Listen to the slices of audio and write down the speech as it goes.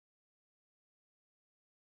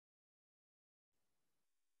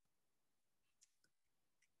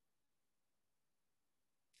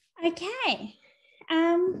Okay.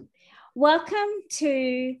 Welcome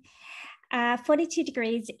to 42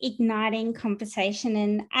 Degrees Igniting Conversation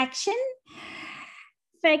and Action.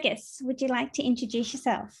 Fergus, would you like to introduce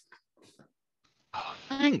yourself? Oh,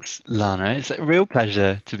 thanks, Lana. It's a real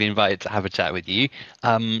pleasure to be invited to have a chat with you.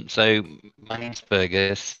 So my name's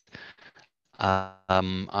Fergus.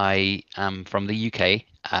 I am from the UK.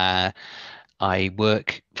 I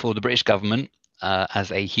work for the British government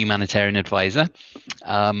as a humanitarian advisor.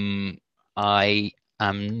 I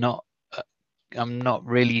am not. Don't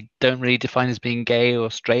really define as being gay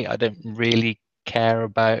or straight. I don't really care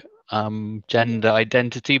about gender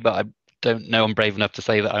identity, but I don't know I'm brave enough to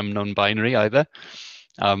say that I'm non-binary either.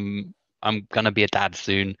 I'm gonna be a dad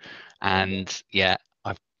soon, and yeah,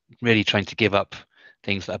 I'm really trying to give up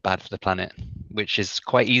things that are bad for the planet, which is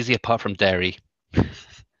quite easy apart from dairy.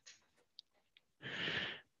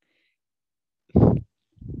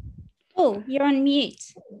 Oh, you're on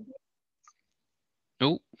mute.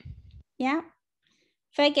 Oh, Yeah.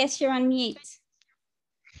 Fergus, you're on mute.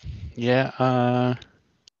 yeah.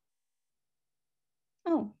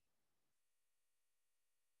 Oh.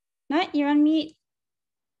 No, you're on mute.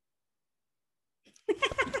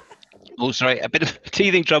 Oh, sorry, a bit of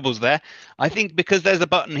teething troubles there. I think because there's a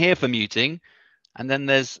button here for muting, and then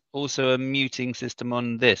there's also a muting system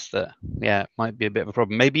on this that, yeah, might be a bit of a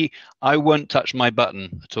problem. Maybe I won't touch my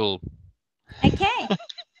button at all. Okay.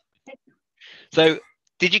 So,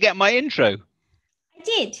 did you get my intro? I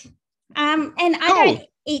did. And cool. I don't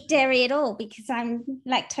eat dairy at all because I'm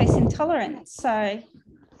lactose intolerant. So,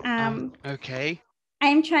 okay.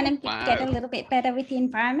 I'm trying to get a little bit better with the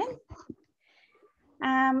environment.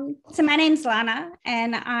 So my name's Lana,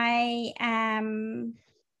 and I am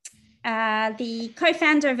the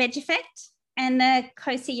co-founder of EdgeEffect and the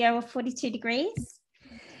co-CEO of 42 Degrees.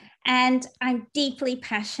 And I'm deeply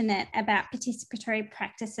passionate about participatory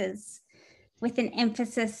practices with an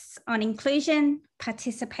emphasis on inclusion,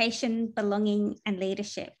 participation, belonging, and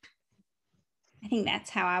leadership. I think that's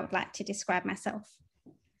how I would like to describe myself.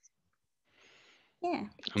 Yeah.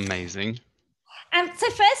 Amazing. So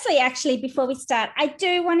firstly, actually, before we start, I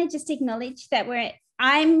do want to just acknowledge that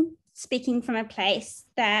I'm speaking from a place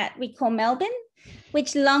that we call Melbourne,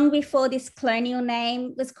 which long before this colonial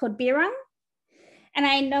name was called Birrong. And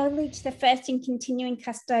I acknowledge the first and continuing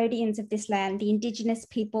custodians of this land, the Indigenous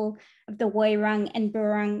people of the Woiwurrung and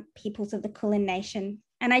Burrung peoples of the Kulin Nation.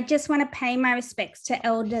 And I just want to pay my respects to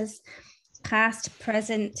elders past,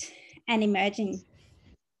 present, and emerging.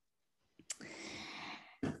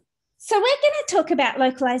 So we're going to talk about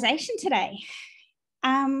localisation today.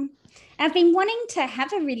 I've been wanting to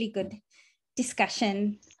have a really good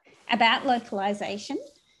discussion about localisation.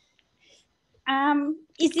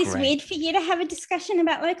 Is this Great. weird for you to have a discussion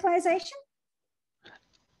about localisation?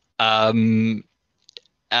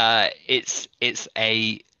 It's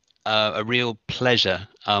a real pleasure.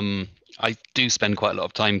 I do spend quite a lot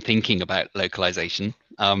of time thinking about localisation,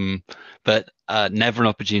 but never an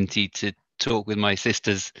opportunity to talk with my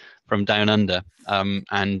sisters from down under,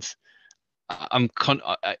 and I'm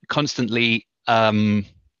constantly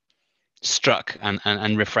struck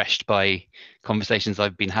and refreshed by conversations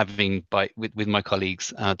I've been having with my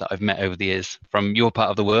colleagues that I've met over the years from your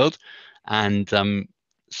part of the world, and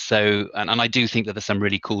I do think that there's some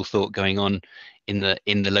really cool thought going on in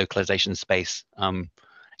the localization space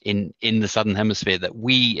in the Southern Hemisphere that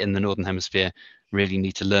we in the Northern Hemisphere really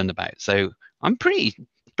need to learn about. So I'm pretty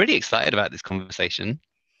excited about this conversation.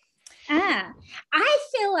 I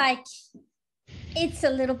feel like it's a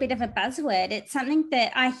little bit of a buzzword. It's something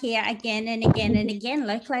that I hear again and again and again: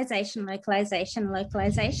 localization, localization,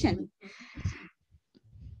 localization.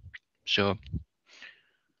 Sure.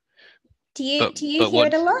 Do you hear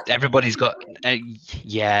it a lot? Everybody's got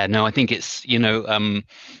yeah, no, I think it's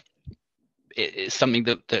it's something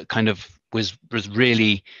that kind of was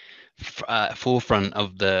really forefront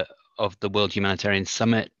of the World Humanitarian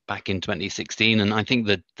Summit back in 2016, and I think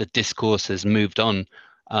that the discourse has moved on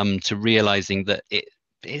to realizing that it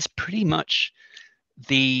is pretty much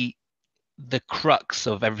the crux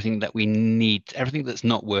of everything that we need, everything that's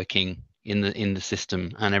not working in the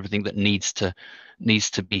system, and everything that needs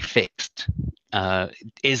to be fixed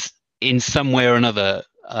is in some way or another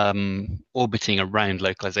orbiting around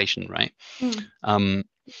localization, right?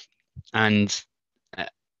 And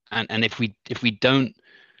if we don't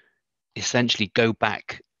essentially go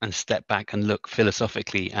back and step back and look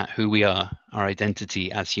philosophically at who we are, our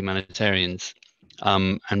identity as humanitarians,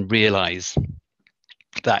 and realize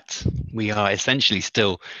that we are essentially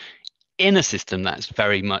still in a system that's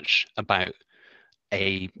very much about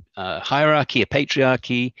a hierarchy, a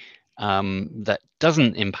patriarchy, that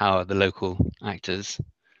doesn't empower the local actors,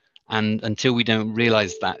 And until we don't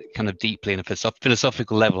realize that kind of deeply in a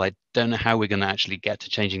philosophical level, I don't know how we're going to actually get to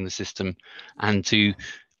changing the system and to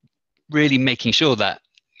really making sure that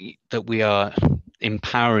we are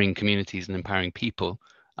empowering communities and empowering people,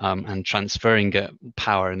 and transferring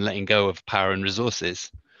power and letting go of power and resources,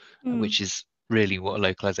 which is really what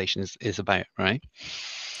localization is about, right?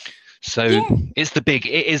 So it is the big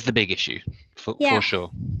issue for sure.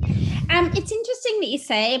 It's interesting that you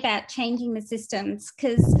say about changing the systems,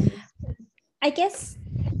 because I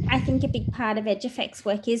think a big part of EdUffect's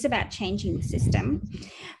work is about changing the system,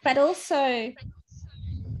 but also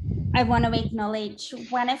I want to acknowledge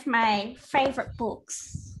one of my favourite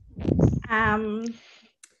books,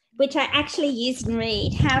 which I actually use and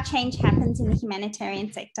read, How Change Happens in the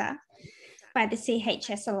Humanitarian Sector by the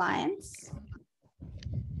CHS Alliance.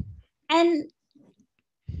 And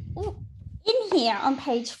in here on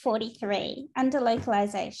page 43, under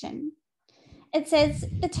localisation, it says,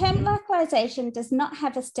 the term localisation does not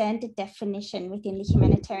have a standard definition within the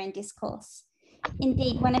humanitarian discourse.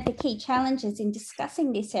 Indeed, one of the key challenges in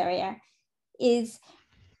discussing this area is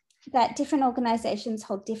that different organisations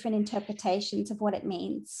hold different interpretations of what it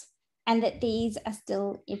means, and that these are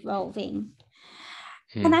still evolving.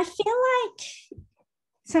 And I feel like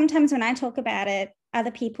sometimes when I talk about it,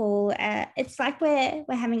 other people, it's like we're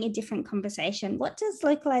having a different conversation. What does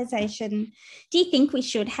localisation, do you think we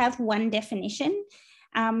should have one definition?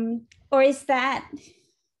 Or is that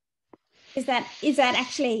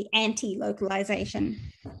actually anti-localisation?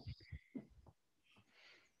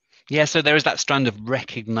 Yeah, so there is that strand of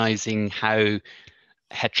recognizing how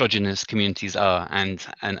heterogeneous communities are, and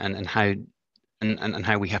how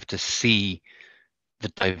we have to see the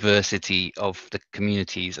diversity of the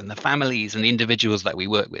communities and the families and the individuals that we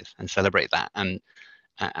work with, and celebrate that. And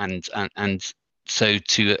so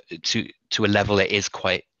to a level, it is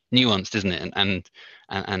quite nuanced, isn't it?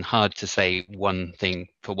 And hard to say one thing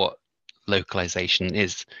for what localization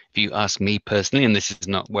is. If you ask me personally, and this is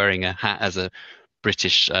not wearing a hat as a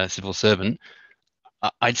British civil servant,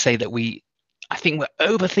 I'd say that I think we're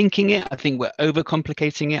overthinking it. I think we're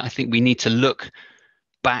overcomplicating it. I think we need to look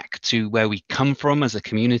back to where we come from as a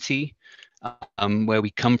community, where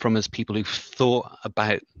we come from as people who've thought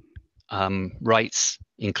about rights,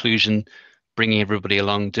 inclusion, bringing everybody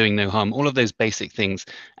along, doing no harm, all of those basic things.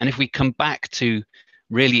 And if we come back to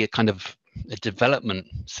really a kind of a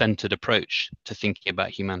development-centered approach to thinking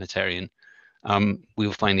about humanitarian, we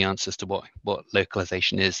will find the answers to what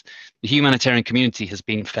localization is. The humanitarian community has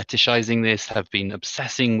been fetishizing this, have been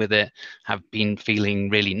obsessing with it, have been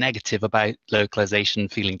feeling really negative about localization,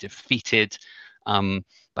 feeling defeated.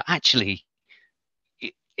 But actually,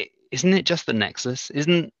 isn't it just the nexus?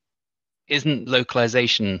 Isn't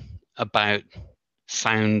localization about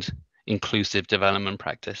sound, inclusive development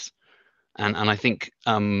practice? And I think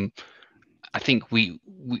we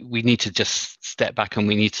need to just step back, and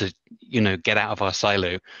we need to, get out of our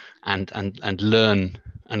silo and learn,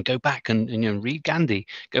 and go back and read Gandhi,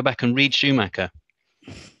 go back and read Schumacher.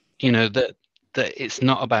 That it's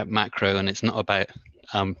not about macro, and it's not about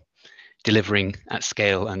delivering at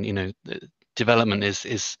scale, and the development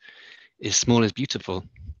is small is beautiful,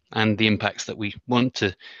 and the impacts that we want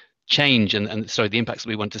to change, the impacts that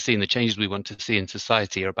we want to see and the changes we want to see in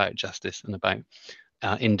society are about justice and about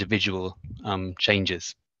individual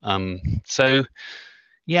changes. So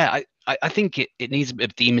yeah, I think it needs a bit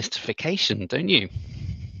of demystification, don't you?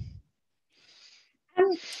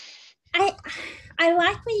 I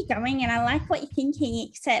like where you're going, and I like what you're thinking,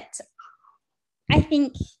 except I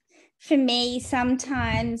think for me,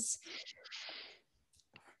 sometimes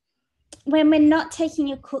when we're not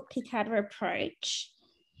taking a cookie cutter approach,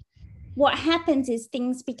 what happens is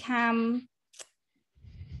things become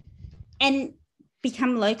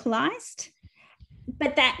localized,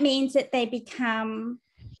 but that means that they become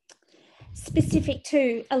specific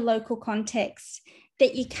to a local context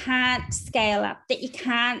that you can't scale up, that you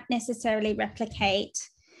can't necessarily replicate.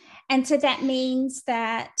 And so that means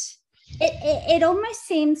that it almost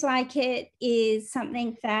seems like it is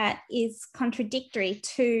something that is contradictory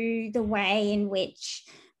to the way in which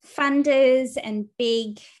funders and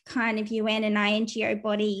big kind of UN and INGO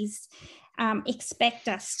bodies expect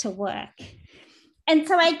us to work. And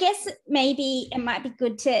so I guess maybe it might be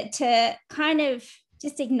good to kind of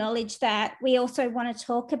just acknowledge that we also want to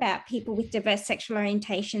talk about people with diverse sexual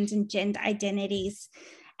orientations and gender identities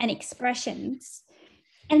and expressions,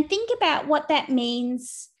 and think about what that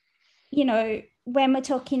means, when we're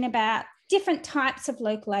talking about different types of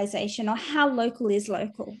localization, or how local is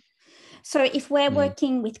local. So if we're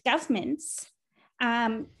working with governments,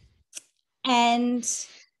 and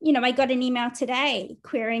I got an email today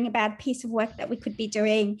querying about a piece of work that we could be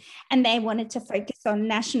doing, and they wanted to focus on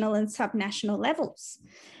national and subnational levels.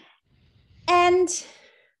 And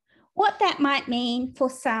what that might mean for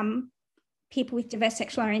some people with diverse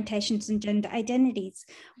sexual orientations and gender identities.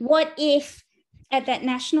 What if at that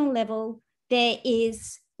national level there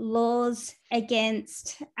is laws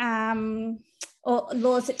against or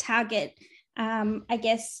laws that target,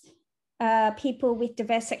 people with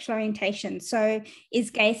diverse sexual orientation? So is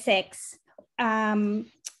gay sex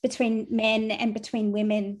between men and between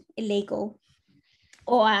women illegal?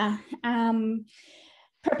 Or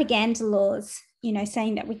propaganda laws,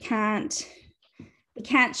 saying that we can't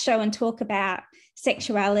show and talk about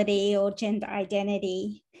sexuality or gender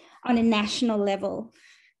identity on a national level.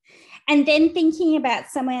 And then thinking about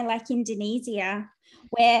somewhere like Indonesia,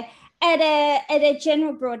 where at a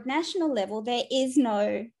general broad national level, there is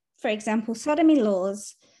no, for example, sodomy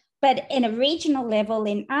laws, but in a regional level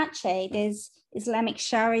in Aceh, there's Islamic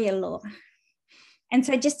Sharia law. And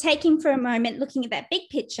so just taking for a moment, looking at that big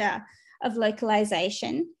picture of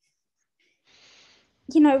localization,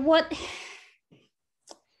 what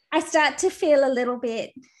I start to feel a little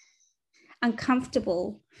bit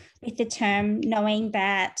uncomfortable with the term, knowing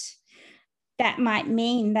that that might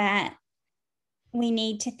mean that we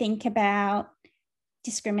need to think about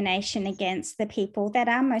discrimination against the people that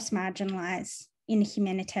are most marginalized in a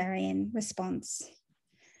humanitarian response.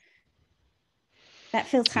 That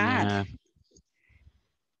feels hard. Yeah.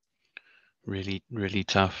 Really, really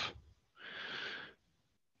tough.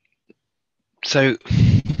 So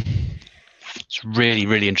it's really,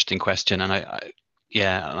 really interesting question, and I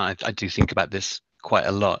do think about this quite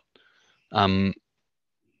a lot.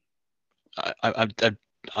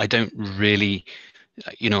 I don't really,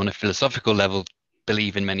 on a philosophical level,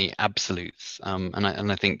 believe in many absolutes, and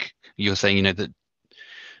I think you're saying,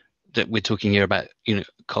 that we're talking here about,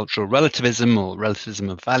 cultural relativism or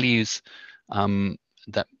relativism of values,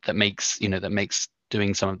 that makes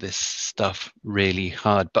doing some of this stuff really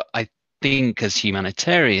hard. But I think as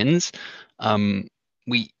humanitarians,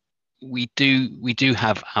 we do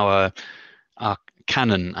have our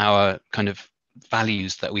canon, our kind of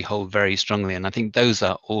values that we hold very strongly, and I think those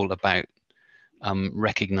are all about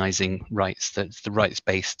recognizing rights. That's the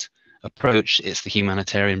rights-based approach. It's the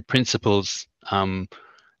humanitarian principles, and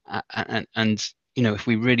if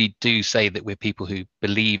we really do say that we're people who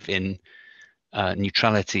believe in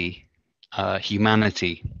neutrality,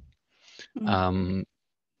 humanity,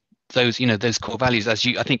 those core values, as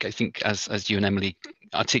I think as you and Emily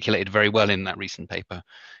articulated very well in that recent paper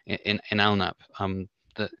in ALNAP,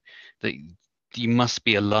 that you must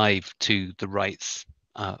be alive to the rights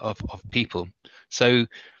of people. So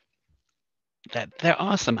that there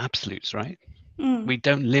are some absolutes, right? We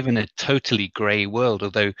don't live in a totally grey world,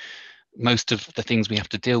 although most of the things we have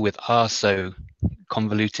to deal with are so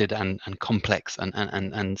convoluted and complex and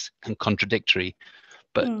contradictory.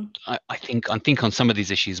 But I think on some of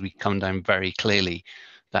these issues we come down very clearly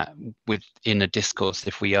that within a discourse,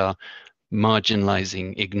 if we are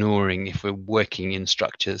marginalizing, ignoring, if we're working in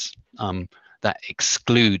structures that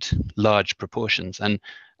exclude large proportions, and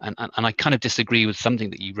I kind of disagree with something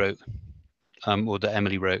that you wrote, or that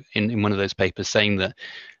Emily wrote in one of those papers, saying that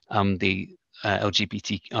the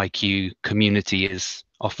LGBTIQ community is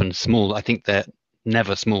often small. I think they're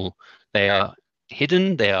never small. They are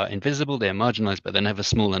hidden, they are invisible, they are marginalized, but they're never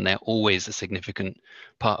small, and they're always a significant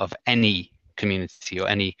part of any community or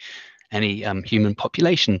any human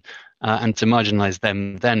population. And to marginalize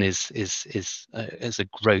them then is a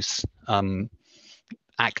gross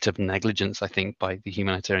act of negligence, I think, by the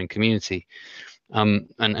humanitarian community.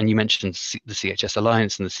 And you mentioned the CHS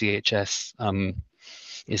Alliance, and the CHS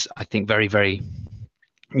is, I think, very, very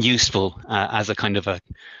useful as a kind of a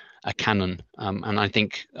canon. And I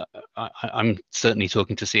think I'm certainly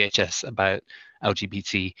talking to CHS about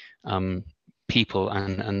LGBT people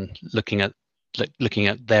and looking at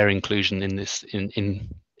their inclusion in this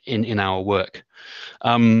in our work.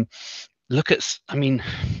 My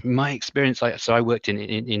experience. So I worked in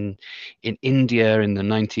India in the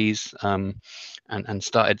 90s, and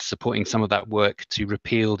started supporting some of that work to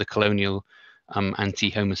repeal the colonial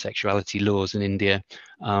anti-homosexuality laws in India.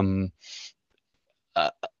 A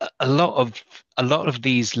lot of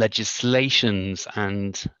these legislations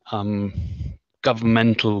and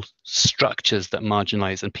governmental structures that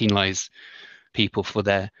marginalize and penalize people for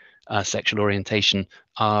their sexual orientation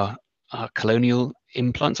are colonial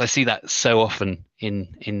implants. I see that so often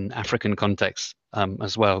in African contexts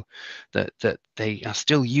as well, that they are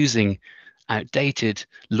still using outdated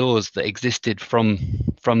laws that existed from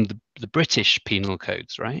the British penal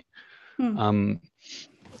codes, right? And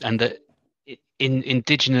that in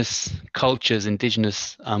indigenous cultures,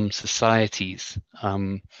 indigenous societies,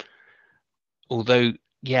 although,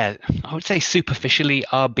 yeah, I would say superficially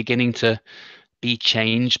are beginning to be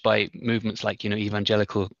changed by movements like,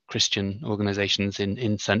 evangelical Christian organizations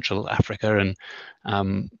in Central Africa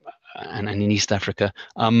and in East Africa.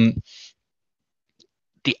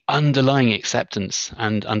 The underlying acceptance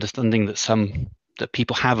and understanding that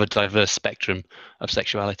people have a diverse spectrum of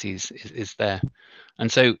sexualities is there.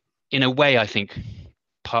 And so, in a way, I think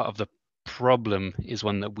part of the problem is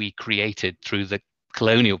one that we created through the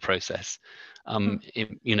colonial process,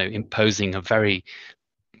 imposing a very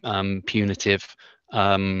punitive,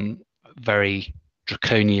 very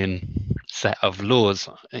draconian set of laws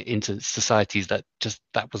into societies that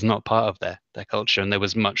was not part of their culture, and there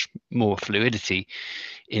was much more fluidity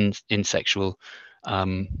in sexual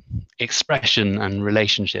expression and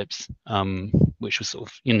relationships, which was sort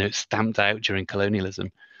of stamped out during colonialism.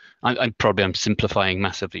 I'm simplifying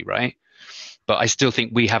massively, right? But I still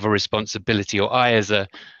think we have a responsibility, or I, as a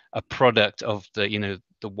product of the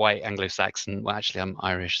white Anglo-Saxon. Well, actually, I'm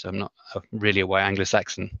Irish, so I'm not really a white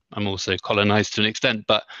Anglo-Saxon. I'm also colonized to an extent,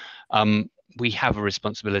 but we have a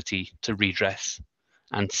responsibility to redress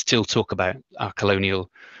and still talk about our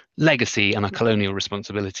colonial legacy and our colonial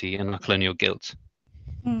responsibility and our colonial guilt.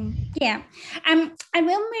 Yeah, I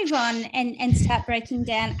will move on and start breaking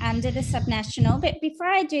down under the subnational. But before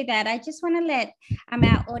I do that, I just want to let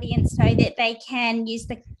our audience know that they can use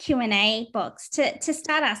the Q&A box to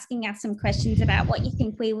start asking us some questions about what you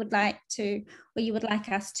think we would like to, or you would like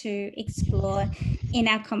us to explore in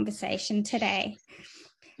our conversation today.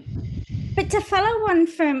 But to follow on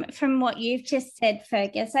from what you've just said,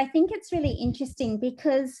 Fergus, I think it's really interesting,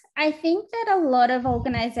 because I think that a lot of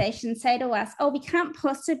organisations say to us, we can't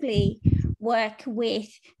possibly work with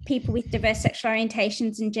people with diverse sexual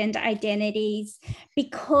orientations and gender identities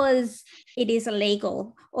because it is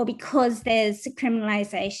illegal, or because there's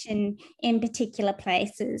criminalisation in particular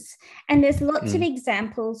places. And there's lots of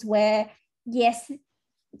examples where, yes,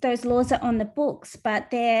 those laws are on the books, but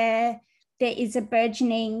there is a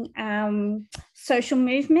burgeoning social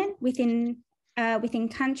movement within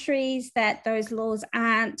countries that those laws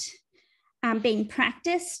aren't being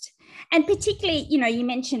practiced. And particularly, you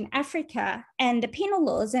mentioned Africa and the penal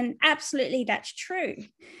laws, and absolutely that's true.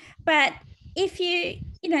 But if you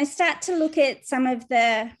start to look at some of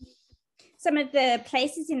the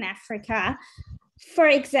places in Africa, for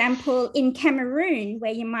example, in Cameroon,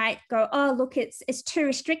 where you might go, look, it's too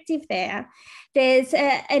restrictive there. There's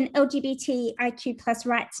an LGBTIQ plus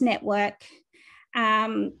rights network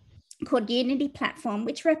called Unity Platform,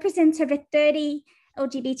 which represents over 30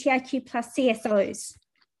 LGBTIQ plus CSOs.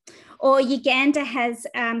 Or Uganda has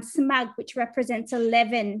SMUG, which represents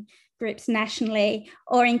 11 groups nationally.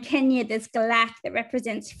 Or in Kenya, there's GALAC that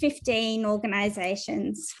represents 15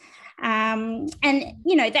 organizations. And,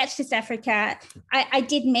 that's just Africa. I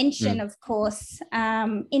did mention, of course,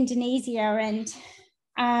 Indonesia, and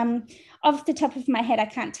off the top of my head, I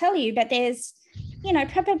can't tell you, but there's,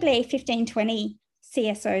 probably 15, 20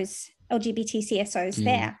 CSOs, LGBT CSOs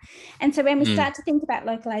there. And so when we start to think about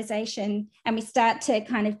localization and we start to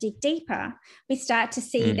kind of dig deeper, we start to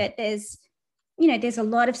see that there's a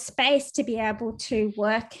lot of space to be able to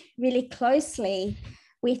work really closely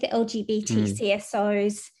with the LGBT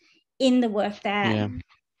CSOs in the work that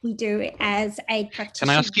we do as aid practitioners. Can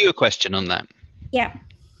I ask you a question on that? Yeah.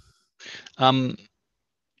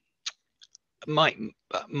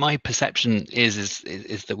 My perception is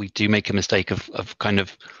that we do make a mistake of kind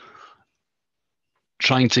of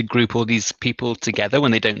trying to group all these people together when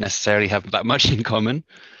they don't necessarily have that much in common.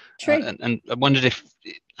 True. And I wondered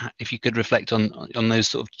if you could reflect on those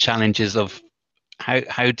sort of challenges of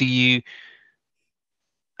how do you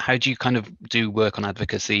kind of do work on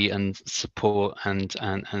advocacy and support and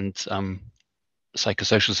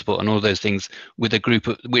psychosocial support and all those things with a group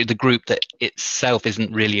that itself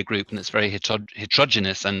isn't really a group, and it's very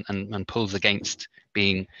heterogeneous and pulls against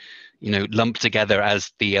being lumped together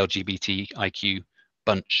as the LGBTIQ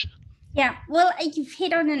bunch? Yeah, well, you've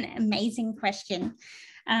hit on an amazing question,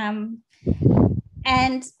 and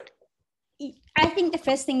I think the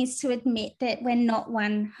first thing is to admit that we're not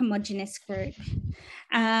one homogenous group.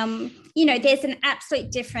 There's an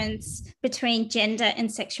absolute difference between gender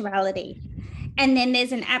and sexuality. And then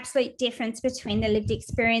there's an absolute difference between the lived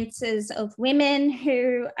experiences of women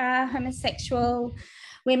who are homosexual,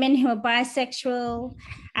 women who are bisexual,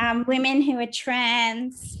 women who are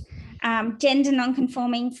trans, gender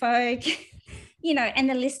non-conforming folk, and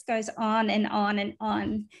the list goes on and on and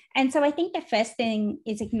on. And so I think the first thing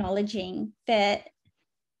is acknowledging that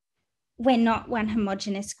we're not one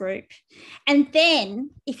homogenous group. And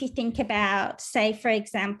then if you think about, say, for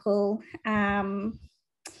example,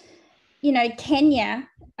 Kenya,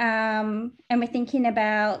 and we're thinking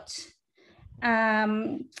about,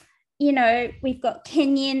 we've got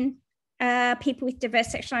Kenyan people with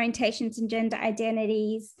diverse sexual orientations and gender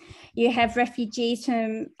identities. You have refugees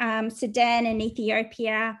from Sudan and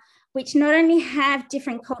Ethiopia, which not only have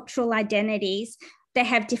different cultural identities, they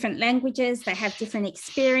have different languages, they have different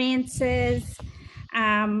experiences.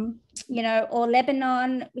 Or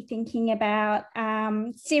Lebanon, we're thinking about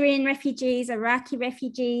Syrian refugees, Iraqi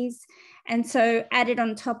refugees. And so added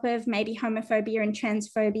on top of maybe homophobia and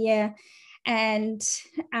transphobia and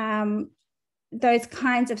those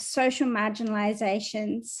kinds of social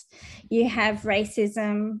marginalizations, you have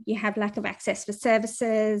racism, you have lack of access for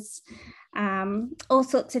services, all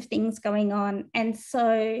sorts of things going on. And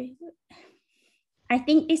so I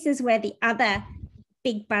think this is where the other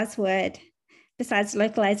big buzzword besides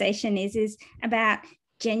localization is about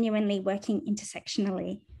genuinely working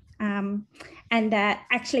intersectionally, and that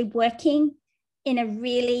actually working in a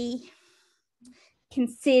really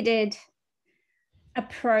considered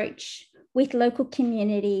approach with local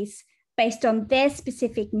communities based on their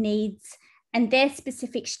specific needs and their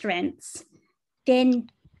specific strengths, then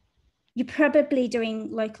you're probably doing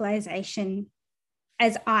localization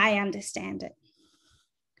as I understand it.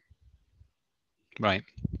 Right.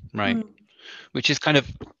 Which is kind of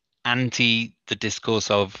anti the discourse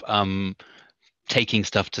of taking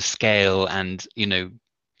stuff to scale and,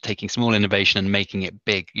 taking small innovation and making it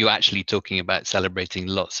big. You're actually talking about celebrating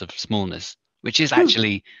lots of smallness, which is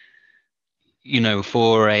actually,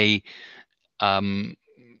 for a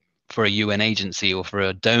UN agency or for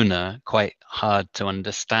a donor, quite hard to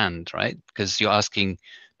understand, right? Because you're asking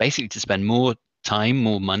basically to spend more time,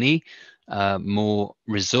 more money, more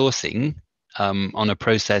resourcing on a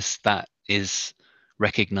process that is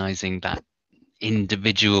recognizing that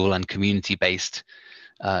individual and community-based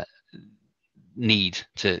need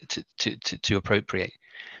to appropriate,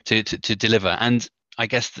 to deliver. And I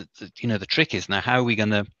guess the trick is now how are we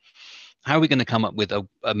going to come up with a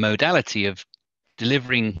modality of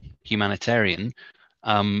delivering humanitarian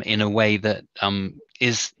in a way that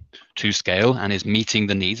is to scale and is meeting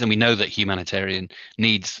the needs. And we know that humanitarian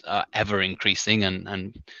needs are ever increasing,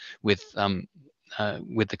 and with the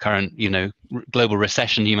current global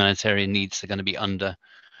recession, humanitarian needs are going to be under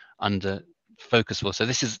focus for. So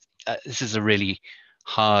this is a really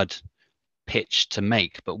hard pitch to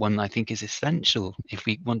make, but one I think is essential if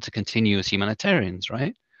we want to continue as humanitarians,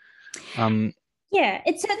 right? Yeah,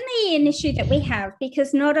 it's certainly an issue that we have,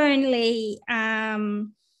 because not only are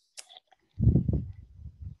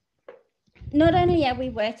we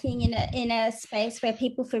working in a space where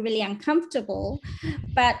people feel really uncomfortable,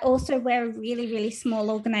 but also we're a really, really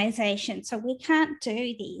small organization. So we can't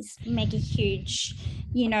do these mega huge,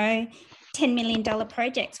 $10 million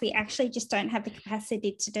projects. We actually just don't have the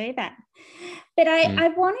capacity to do that. But I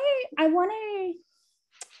want to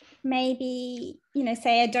maybe,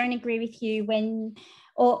 say I don't agree with you when,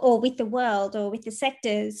 or with the world or with the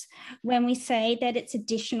sectors when we say that it's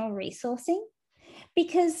additional resourcing,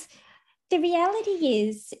 because the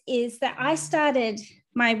reality is that I started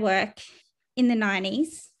my work in the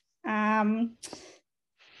 90s.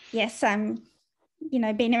 Yes, I'm,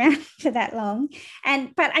 been around for that long.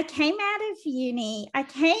 But I came out of uni, I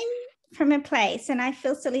came from a place, and I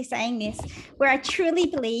feel silly saying this, where I truly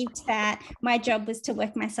believed that my job was to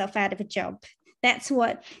work myself out of a job. That's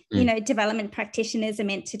what, development practitioners are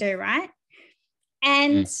meant to do, right?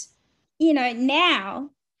 And,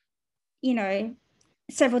 now,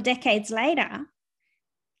 several decades later,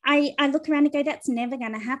 I look around and go, that's never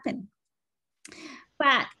going to happen.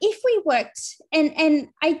 But if we worked, and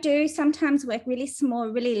I do sometimes work really small,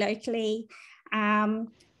 really locally,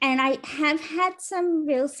 and I have had some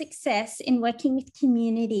real success in working with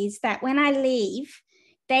communities that when I leave,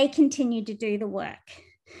 they continue to do the work,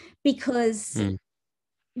 because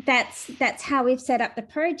that's how we've set up the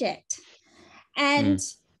project. And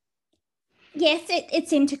yes, it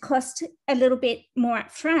seemed to cost a little bit more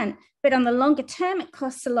upfront, but on the longer term, it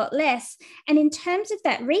costs a lot less. And in terms of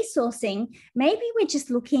that resourcing, maybe we're just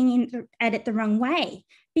looking at it the wrong way,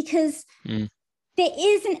 because there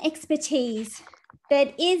is an expertise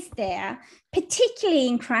that is there, particularly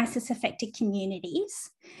in crisis-affected communities,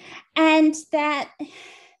 and that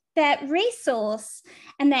resource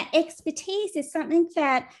and that expertise is something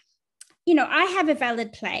that, I have a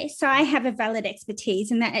valid place, so I have a valid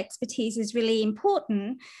expertise, and that expertise is really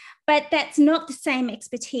important, but that's not the same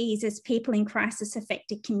expertise as people in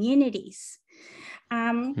crisis-affected communities.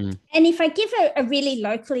 And if I give a really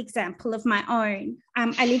local example of my own,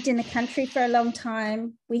 I lived in the country for a long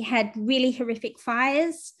time. We had really horrific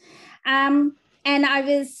fires. And I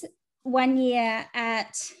was 1 year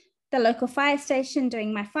at the local fire station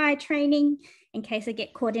doing my fire training in case I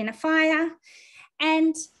get caught in a fire.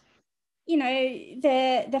 And, you know,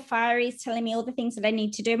 the fire is telling me all the things that I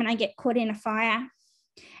need to do when I get caught in a fire.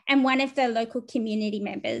 And one of the local community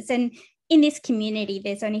members, and in this community,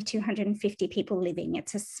 there's only 250 people living.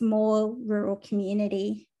 It's a small rural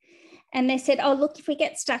community. And they said, oh, look, if we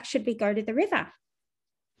get stuck, should we go to the river?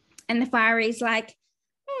 And the fire is like,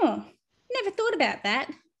 oh, never thought about that.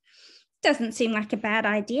 Doesn't seem like a bad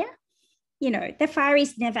idea. You know, the fire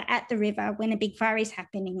is never at the river when a big fire is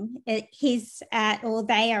happening. He's at, or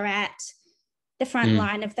they are at the front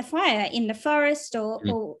line of the fire in the forest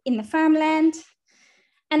or in the farmland.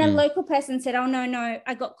 And a local person said, oh, no,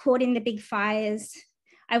 I got caught in the big fires.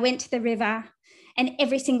 I went to the river and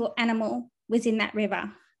every single animal was in that river.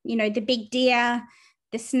 You know, the big deer,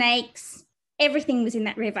 the snakes, everything was in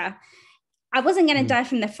that river. I wasn't going to die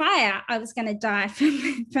from the fire. I was going to die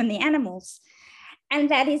from the animals. And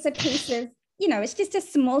that is a piece of, you know, it's just a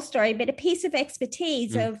small story, but a piece of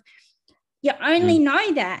expertise of you only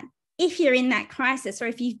know that if you're in that crisis or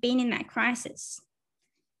if you've been in that crisis.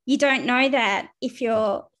 You don't know that if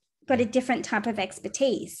you're got a different type of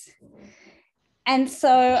expertise. And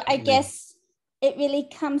so I guess it really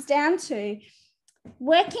comes down to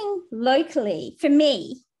working locally, for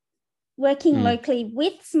me, working locally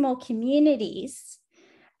with small communities,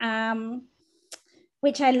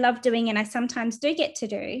 which I love doing and I sometimes do get to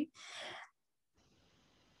do,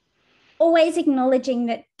 always acknowledging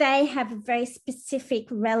that they have a very specific,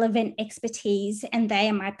 relevant expertise and they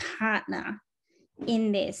are my partner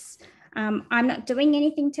in this. I'm not doing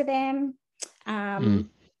anything to them,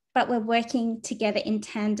 but we're working together in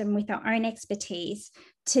tandem with our own expertise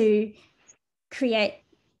to create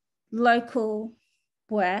local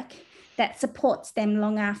work that supports them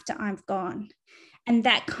long after I've gone. And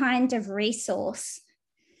that kind of resource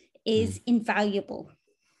is invaluable.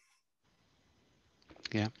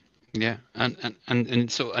 Yeah. And to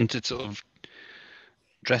sort of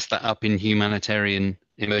dress that up in humanitarian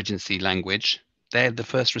emergency language, they're the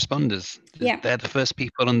first responders. They're the first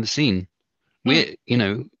people on the scene. We've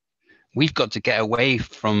got to get away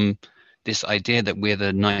from this idea that we're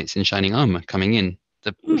the knights in shining armor coming in.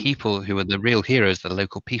 The people who are the real heroes, the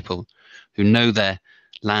local people who know their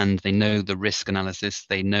land, they know the risk analysis,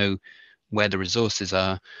 they know where the resources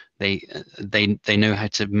are, they know how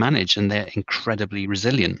to manage, and they're incredibly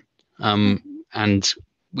resilient. And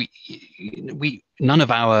we none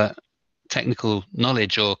of our technical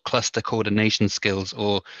knowledge or cluster coordination skills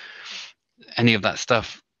or any of that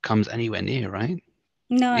stuff comes anywhere near, right?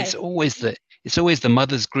 No, it's always the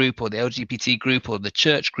mothers group or the LGBT group or the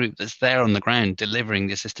church group that's there on the ground delivering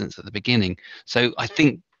the assistance at the beginning. So I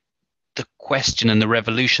think the question and the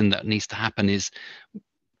revolution that needs to happen is,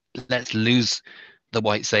 let's lose the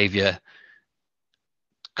white savior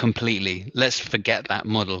completely. Let's forget that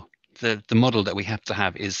model. The model that we have to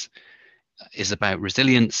have is about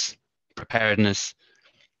resilience, preparedness,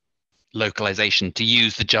 localization, to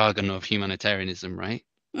use the jargon of humanitarianism, right?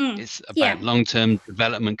 It's about long-term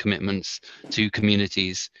development commitments to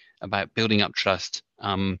communities, about building up trust,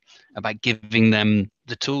 about giving them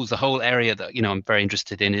the tools. The whole area that I'm very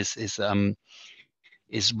interested in is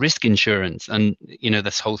risk insurance, and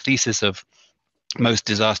this whole thesis of most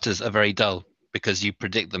disasters are very dull because you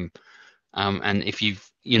predict them, and if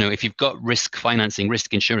you've got risk financing,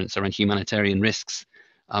 risk insurance around humanitarian risks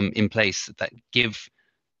in place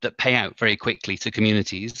that pay out very quickly to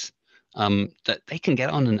communities, that they can get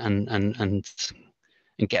on and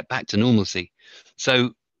get back to normalcy.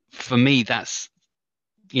 So for me, that's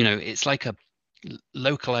it's like a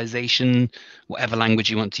localization, whatever language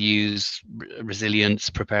you want to use, resilience,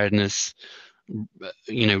 preparedness,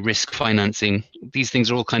 risk financing. These things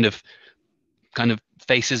are all kind of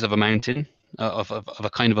faces of a mountain, of a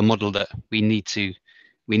kind of a model that we need to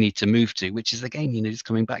move to, which is again, just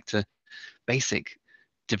coming back to basic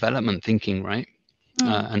development thinking, right?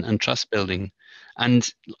 And trust building. And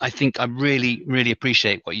I think I really, really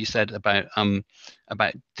appreciate what you said about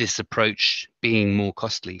this approach being more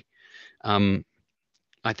costly.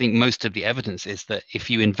 I think most of the evidence is that if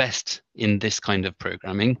you invest in this kind of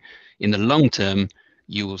programming, in the long term,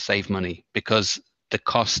 you will save money, because the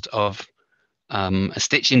cost of a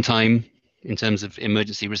stitch in time in terms of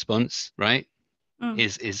emergency response, right,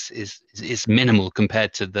 is minimal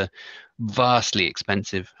compared to the vastly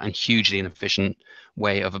expensive and hugely inefficient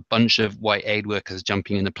way of a bunch of white aid workers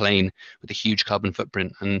jumping in a plane with a huge carbon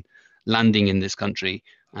footprint and landing in this country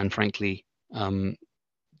and frankly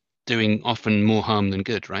doing often more harm than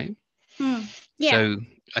good, right? Yeah. So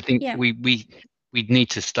I think Yeah. we need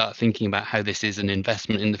to start thinking about how this is an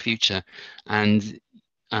investment in the future. And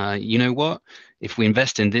you know what? If we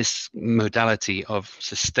invest in this modality of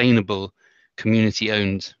sustainable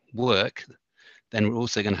community-owned work, then we're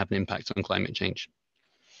also going to have an impact on climate change.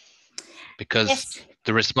 Because Yes.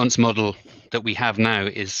 the response model that we have now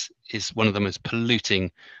is one of the most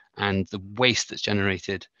polluting, and the waste that's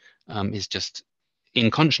generated is just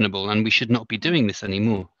unconscionable, and we should not be doing this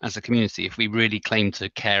anymore as a community if we really claim to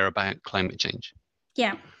care about climate change.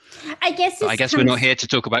 Yeah. I guess But I guess we're not here to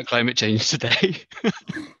talk about climate change today.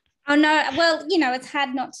 Oh, no. Well, it's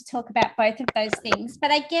hard not to talk about both of those things.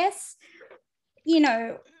 But I guess,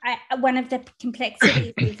 one of the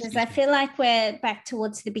complexities is I feel like we're back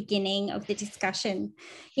towards the beginning of the discussion.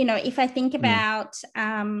 If I think about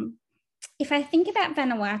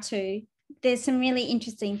Vanuatu, there's some really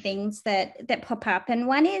interesting things that pop up. And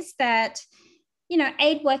one is that,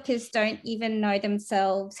 aid workers don't even know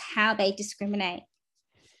themselves how they discriminate.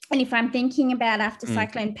 And if I'm thinking about after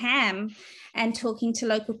Cyclone Pam and talking to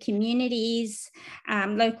local communities,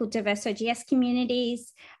 local diverse OGS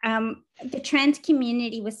communities, the trans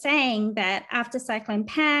community was saying that after Cyclone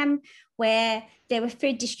Pam, where there were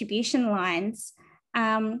food distribution lines,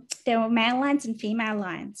 there were male lines and female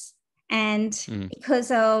lines. And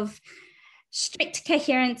because of strict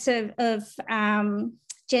coherence of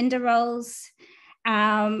gender roles,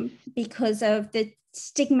 because of the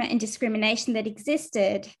stigma and discrimination that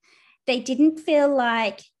existed, they didn't feel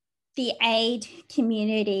like the aid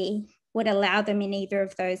community would allow them in either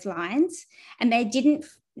of those lines. And they didn't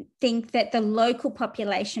think that the local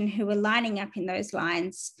population who were lining up in those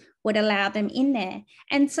lines would allow them in there.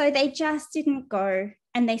 And so they just didn't go,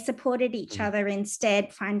 and they supported each other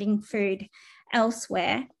instead, finding food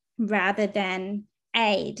elsewhere rather than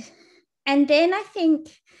aid. And then I think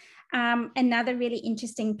another really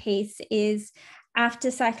interesting piece is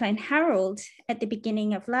after Cyclone Harold at the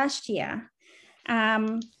beginning of last year,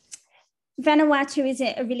 Vanuatu is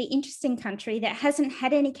a really interesting country that hasn't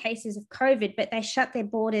had any cases of COVID, but they shut their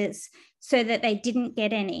borders so that they didn't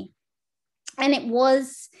get any. And it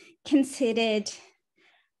was considered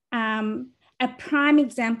a prime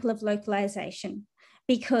example of localization,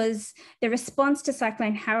 because the response to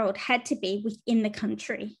Cyclone Harold had to be within the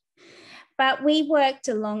country. But we worked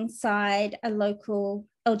alongside a local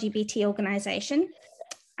LGBT organisation,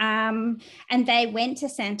 and they went to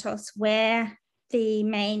Santos, where the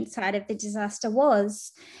main site of the disaster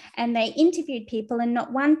was, and they interviewed people, and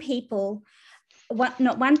not one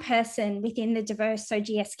person within the diverse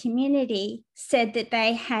OGS community said that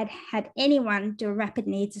they had had anyone do a rapid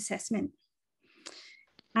needs assessment.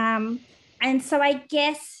 And so I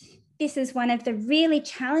guess this is one of the really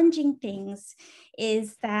challenging things,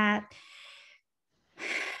 is that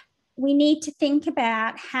we need to think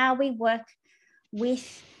about how we work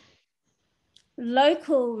with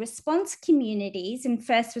local response communities and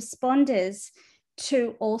first responders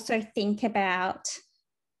to also think about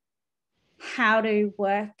how to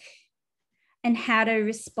work and how to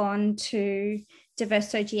respond to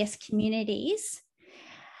diverse OGS communities.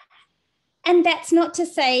 And that's not to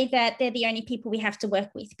say that they're the only people we have to work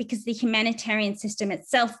with, because the humanitarian system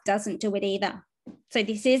itself doesn't do it either. So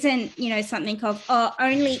this isn't, something of,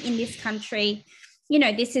 only in this country,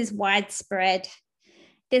 this is widespread.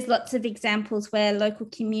 There's lots of examples where local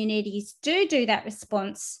communities do that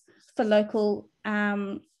response for local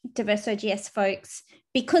diverse OGS folks,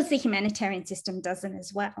 because the humanitarian system doesn't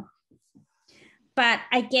as well. But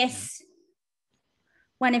I guess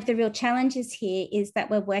one of the real challenges here is that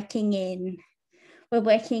we're working in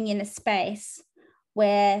a space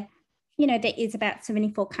where, there is about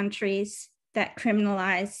 74 countries that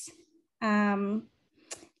criminalize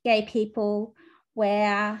gay people,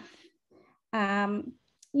 where,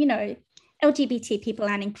 LGBT people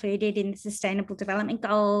aren't included in the Sustainable Development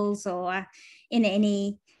Goals or in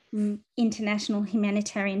any international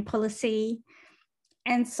humanitarian policy.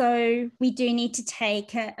 And so we do need to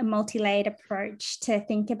take a multi-layered approach to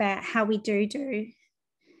think about how we do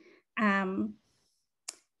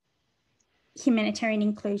humanitarian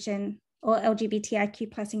inclusion, or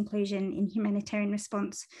LGBTIQ plus inclusion in humanitarian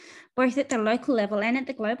response, both at the local level and at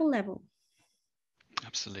the global level.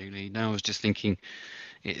 Absolutely. No, I was just thinking,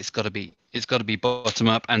 it's got to be bottom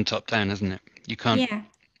up and top down, hasn't it? You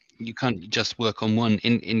can't just work on one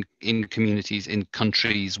in communities, in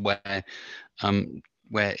countries where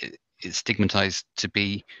it's stigmatized to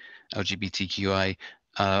be LGBTQI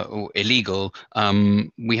or illegal.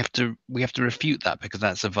 We have to refute that, because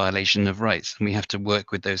that's a violation of rights, and we have to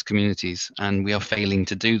work with those communities, and we are failing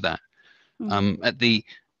to do that.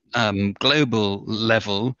 global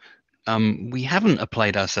level, we haven't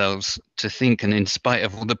applied ourselves to think, and in spite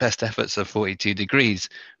of all the best efforts of 42 degrees,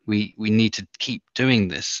 we need to keep doing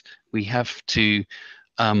this. We have to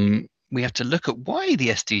look at why the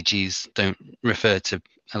SDGs don't refer to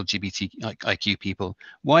LGBTIQ people.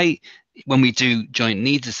 Why, when we do joint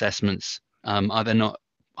needs assessments, are there not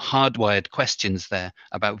hardwired questions there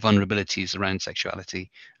about vulnerabilities around sexuality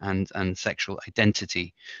and sexual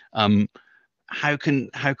identity? How can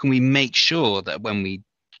we make sure that when we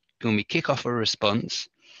kick off a response,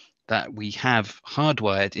 that we have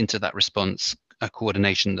hardwired into that response a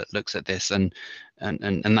coordination that looks at this, and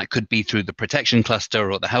that could be through the protection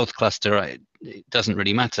cluster or the health cluster. It doesn't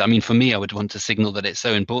really matter. I mean, for me, I would want to signal that it's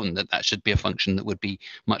so important that that should be a function that would be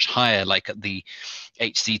much higher, like at the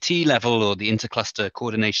HCT level or the intercluster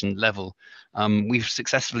coordination level. We've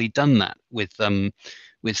successfully done that with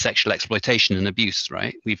sexual exploitation and abuse,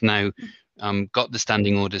 right? We've now got the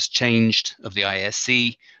standing orders changed of the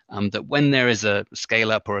ISC, that when there is a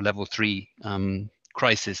scale up or a level 3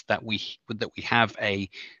 crisis, that we have a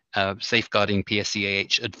safeguarding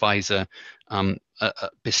PSCAH advisor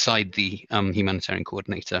beside the humanitarian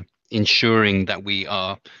coordinator, ensuring that we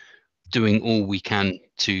are doing all we can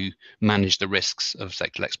to manage the risks of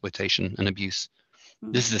sexual exploitation and abuse.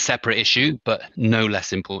 This is a separate issue, but no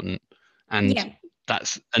less important. And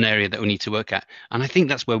that's an area that we need to work at. And I think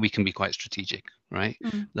that's where we can be quite strategic, right?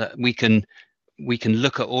 That we can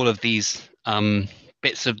look at all of these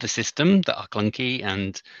bits of the system that are clunky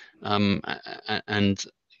and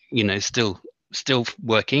still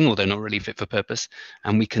working, although not really fit for purpose,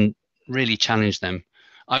 and we can really challenge them.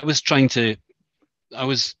 I was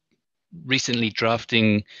recently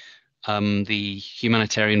drafting the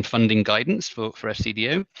humanitarian funding guidance for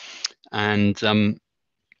FCDO, and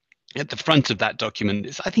at the front of that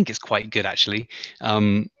document, I think it's quite good actually.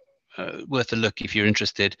 Worth a look if you're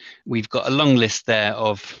interested. We've got a long list there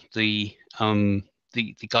of the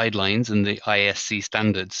guidelines and the ISC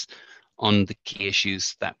standards on the key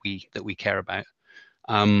issues that we care about.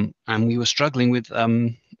 And we were struggling with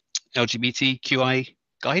LGBTQI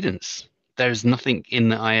guidance. There's nothing in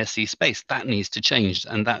the ISC space that needs to change,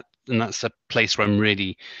 and that's a place where I'm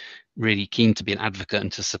really keen to be an advocate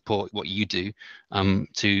and to support what you do,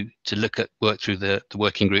 to work through the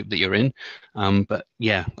working group that you're in. But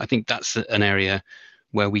yeah, I think that's an area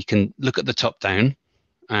where we can look at the top down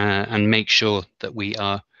and make sure that we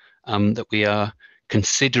are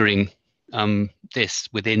considering this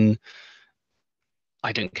within,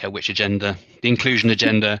 I don't care which agenda, the inclusion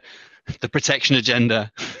agenda, the protection agenda.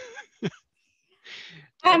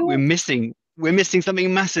 We're missing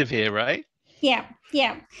something massive here, right? Yeah.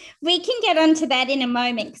 We can get onto that in a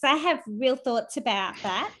moment, because I have real thoughts about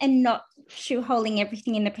that and not shoehorning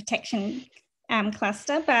everything in the protection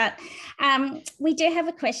cluster. But we do have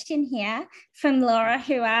a question here from Laura,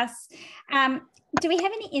 who asks, do we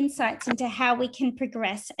have any insights into how we can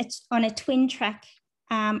progress on a twin track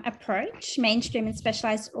approach, mainstream and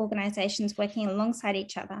specialised organisations working alongside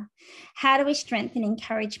each other? How do we strengthen and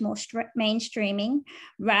encourage more mainstreaming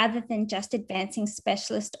rather than just advancing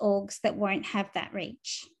specialist orgs that won't have that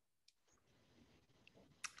reach?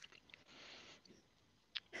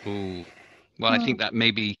 Ooh. Well, I think that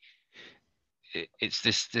maybe it's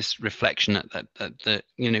this reflection that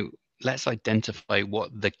let's identify what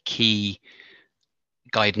the key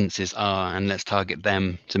guidances are, and let's target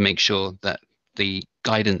them to make sure that the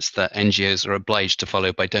guidance that NGOs are obliged to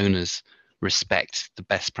follow by donors respect the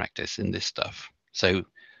best practice in this stuff. So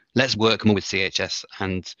let's work more with CHS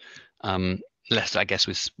and less, I guess,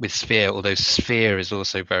 with Sphere, although Sphere is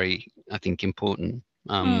also very, I think, important.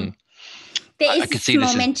 There is a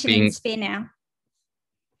small mention in Sphere now.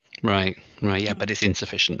 Right, yeah, but it's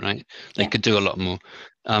insufficient, right? They could do a lot more.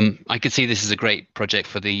 I could see this as a great project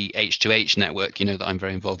for the H2H network, that I'm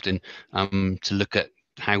very involved in, to look at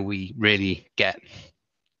how we really get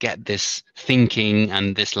this thinking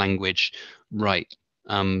and this language right,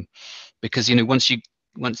 because once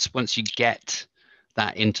you get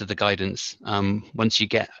that into the guidance, once you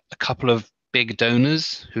get a couple of big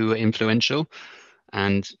donors who are influential,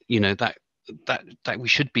 and that we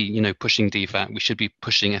should be pushing DFAT, we should be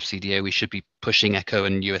pushing FCDO, we should be pushing ECHO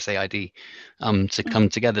and USAID to come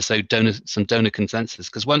together. So some donor consensus,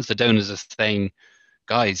 because once the donors are saying,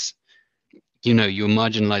 guys, you're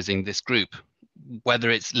marginalizing this group, whether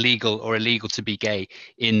it's legal or illegal to be gay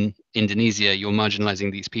in Indonesia, you're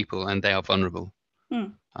marginalizing these people and they are vulnerable.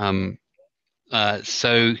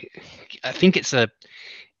 So I think it's a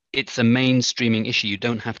mainstreaming issue. You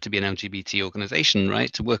don't have to be an LGBT organization,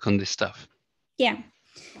 right, to work on this stuff. You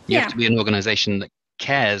have to be an organization that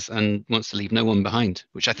cares and wants to leave no one behind,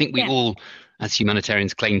 which I think we all as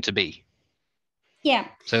humanitarians claim to be. Yeah.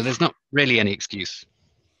 So there's not really any excuse.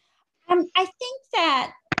 I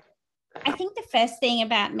think the first thing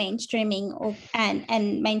about mainstreaming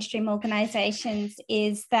and mainstream organisations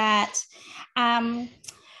is that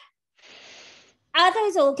are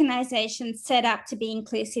those organisations set up to be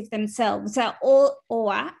inclusive themselves, or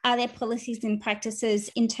are their policies and practices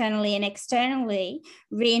internally and externally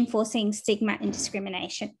reinforcing stigma and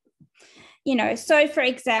discrimination? You know, so for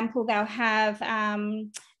example, they'll have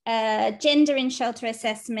a gender in shelter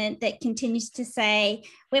assessment that continues to say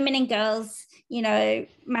women and girls, you know,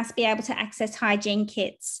 must be able to access hygiene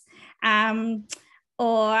kits,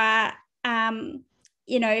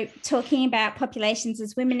 you know, talking about populations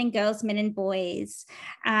as women and girls, men and boys.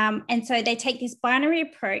 And so they take this binary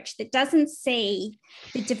approach that doesn't see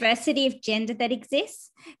the diversity of gender that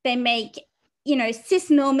exists. They make, you know,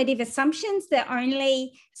 cis-normative assumptions that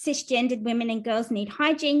only cisgendered women and girls need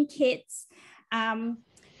hygiene kits,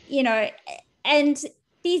 you know, and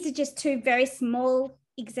these are just two very small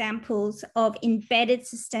examples of embedded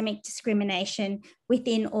systemic discrimination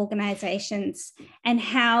within organisations, and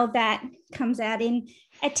how that comes out in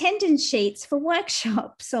attendance sheets for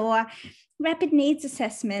workshops or rapid needs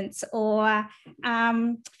assessments or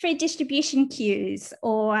free distribution queues,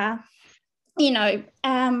 or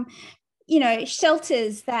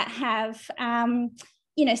shelters that have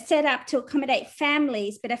set up to accommodate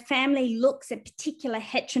families, but a family looks a particular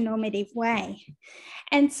heteronormative way.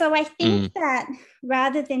 And so I think that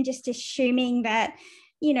rather than just assuming that,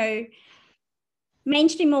 you know,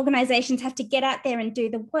 mainstream organisations have to get out there and do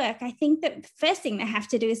the work, I think that the first thing they have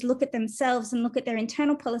to do is look at themselves and look at their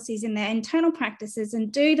internal policies and their internal practices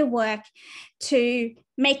and do the work to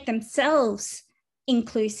make themselves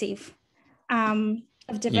inclusive,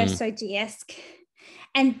 of diverse ODS.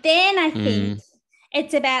 And then I think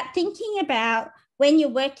it's about thinking about, when you're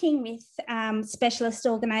working with specialist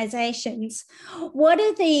organisations, what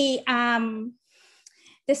are the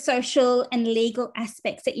social and legal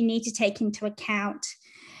aspects that you need to take into account,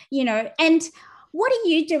 you know, and what are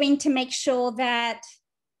you doing to make sure that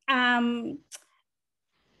you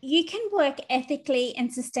can work ethically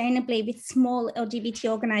and sustainably with small LGBT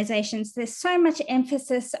organisations? There's so much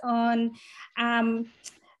emphasis on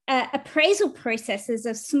appraisal processes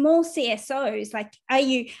of small CSOs, like, are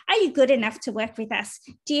you good enough to work with us?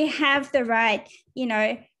 Do you have the right, you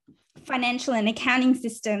know, financial and accounting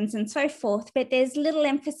systems and so forth? But there's little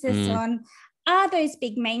emphasis on, are those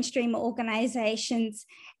big mainstream organizations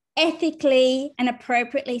ethically and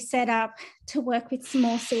appropriately set up to work with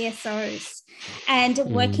small CSOs, and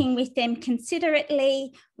working with them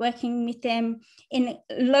considerately, working with them in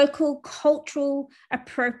local, cultural,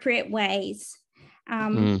 appropriate ways.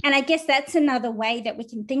 And I guess that's another way that we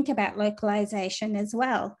can think about localization as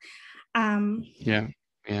well. Yeah.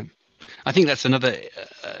 I think that's another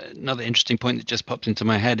interesting point that just popped into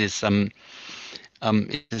my head is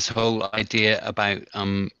this whole idea about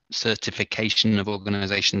certification of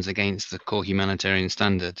organizations against the Core Humanitarian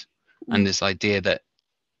Standard, and this idea that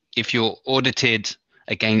if you're audited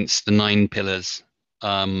against the 9 pillars,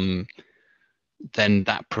 then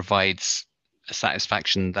that provides a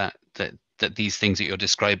satisfaction that these things that you're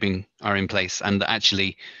describing are in place, and that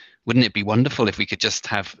actually, wouldn't it be wonderful if we could just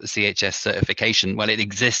have a CHS certification? Well, it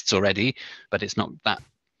exists already, but it's not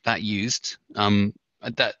that used.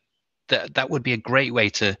 That would be a great way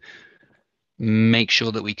to make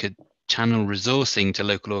sure that we could channel resourcing to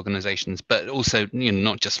local organizations, but also, you know,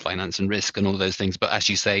 not just finance and risk and all those things, but as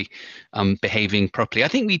you say, behaving properly. I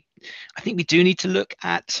think we do need to look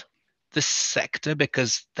at the sector,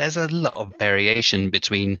 because there's a lot of variation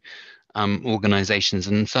between organizations,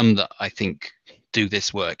 and some that I think do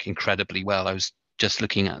this work incredibly well. I was just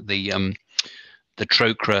looking at the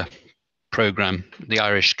TROCRA program, the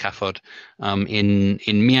Irish CAFOD, in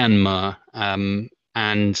Myanmar,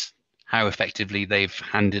 and how effectively they've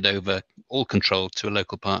handed over all control to a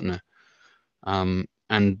local partner, and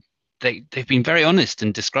they've been very honest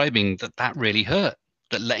in describing that really hurt,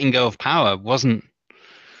 that letting go of power wasn't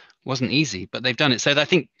easy, but they've done it. So I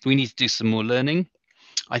think we need to do some more learning.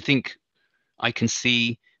 I think I can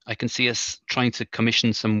see us trying to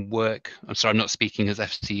commission some work. I'm sorry, I'm not speaking as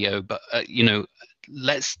FCDO, but you know,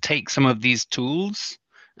 let's take some of these tools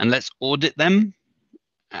and let's audit them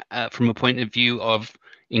from a point of view of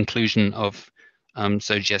inclusion of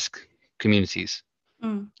SOGES communities,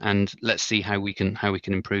 and let's see how we can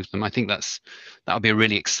improve them. I think that'll be a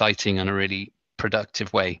really exciting and a really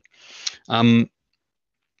productive way. I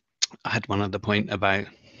had one other point about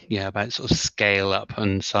sort of scale up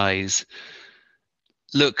and size.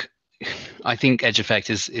 Look, I think Edge Effect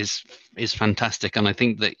is fantastic, and I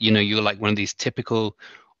think that you're like one of these typical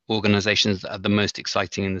organizations that are the most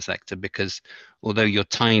exciting in the sector, because although you're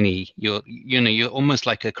tiny, you're almost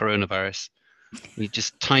like a coronavirus. You're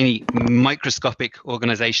just tiny, microscopic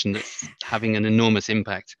organization that's having an enormous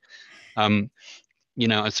impact. I'm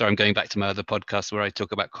sorry, I'm going back to my other podcast where I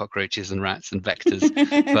talk about cockroaches and rats and vectors,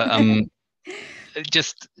 but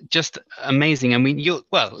just amazing. I mean,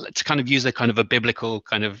 let's kind of use a kind of a biblical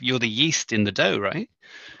kind of, you're the yeast in the dough, right?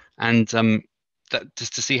 And that,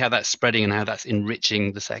 just to see how that's spreading and how that's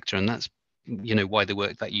enriching the sector, and that's why the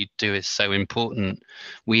work that you do is so important.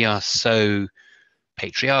 We are so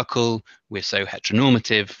patriarchal, we're so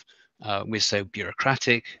heteronormative, we're so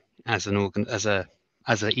bureaucratic as an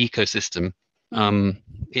ecosystem.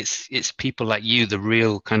 It's people like you, the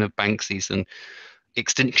real kind of Banksies and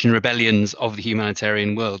Extinction Rebellions of the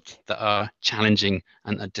humanitarian world, that are challenging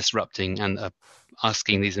and are disrupting and are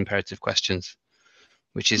asking these imperative questions,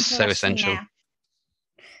 which is so essential.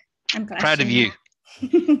 I'm proud of you.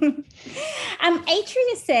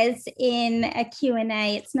 Atria says in a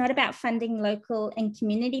Q&A, it's not about funding local and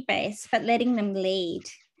community based, but letting them lead.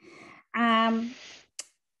 And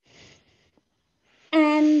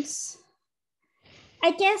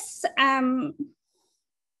I guess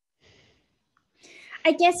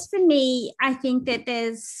for me, I think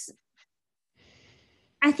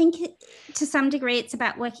to some degree it's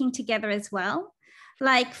about working together as well.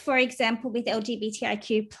 Like, for example, with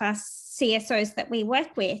LGBTIQ plus CSOs that we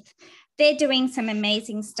work with, they're doing some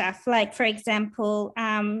amazing stuff. Like, for example,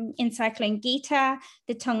 in Cyclone Gita,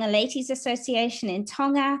 the Tonga Ladies Association in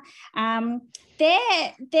Tonga,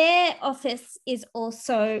 their office is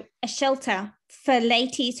also a shelter for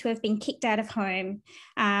ladies who have been kicked out of home.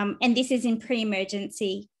 And this is in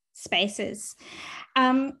pre-emergency spaces.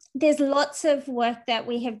 There's lots of work that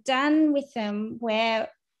we have done with them where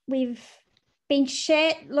we've been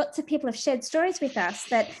shared, lots of people have shared stories with us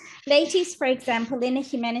that ladies, for example, in a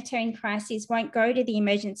humanitarian crisis won't go to the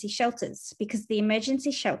emergency shelters because the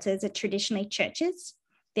emergency shelters are traditionally churches.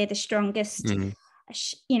 They're the strongest,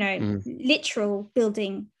 literal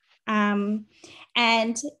building. And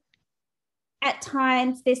at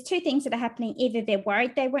times there's two things that are happening. Either they're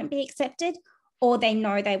worried they won't be accepted or they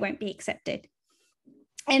know they won't be accepted.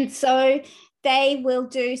 And so they will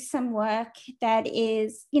do some work that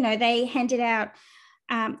is, they handed out,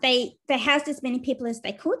 they housed as many people as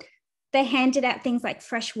they could. They handed out things like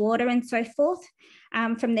fresh water and so forth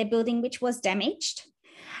from their building, which was damaged.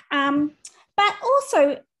 But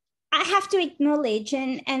also, I have to acknowledge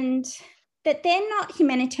and that they're not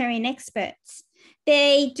humanitarian experts.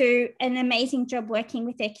 They do an amazing job working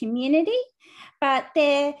with their community, but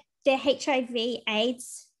their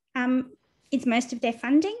HIV/AIDS is most of their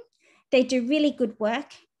funding. They do really good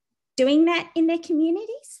work doing that in their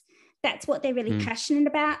communities. That's what they're really passionate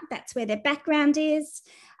about. That's where their background is.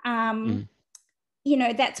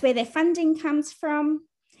 That's where their funding comes from.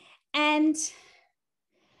 And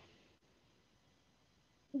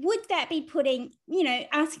would that be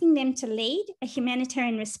asking them to lead a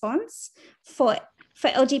humanitarian response for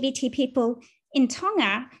LGBT people in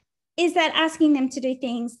Tonga? Is that asking them to do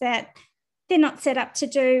things that they're not set up to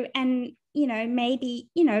do? And maybe,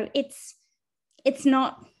 it's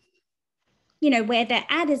not, where they're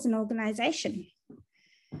at as an organization.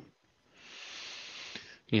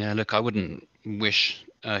 Yeah, look, I wouldn't wish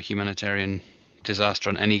a humanitarian disaster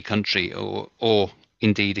on any country or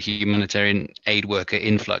indeed a humanitarian aid worker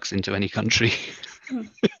influx into any country.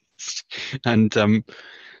 And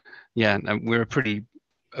we're a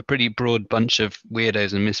pretty broad bunch of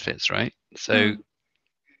weirdos and misfits, right? So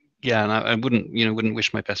yeah, and I wouldn't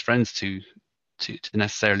wish my best friends to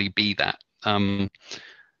necessarily be that.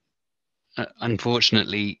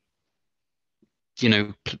 Unfortunately,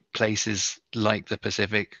 places like the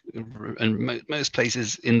Pacific and most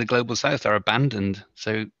places in the global South are abandoned.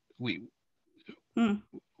 So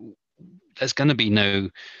there's going to be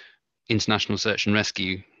no international search and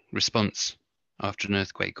rescue response after an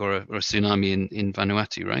earthquake or a tsunami in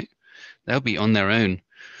Vanuatu, right? They'll be on their own.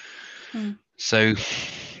 So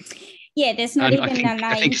yeah, there's not even an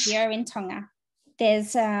NGO in Tonga.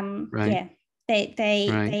 There's they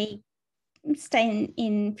stay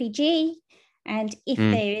in Fiji, and if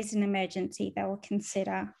there is an emergency, they will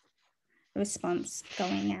consider a response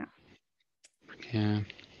going out.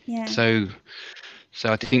 Yeah. So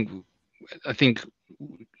I think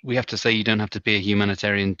we have to say you don't have to be a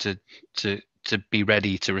humanitarian to be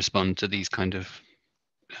ready to respond to these kind of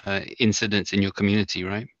incidents in your community,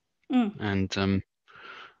 right? And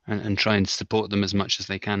try and support them as much as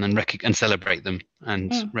they can, and celebrate them,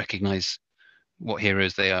 and recognize what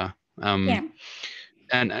heroes they are.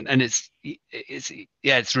 and it's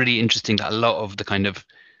yeah, it's really interesting that a lot of the kind of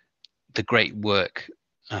the great work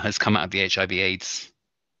has come out of the HIV/AIDS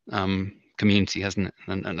community, hasn't it?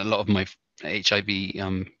 And a lot of my HIV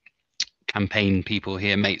campaign people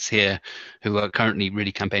here, mates here, who are currently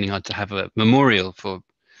really campaigning hard to have a memorial for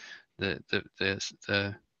the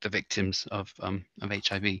victims of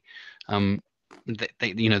HIV.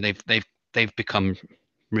 They've become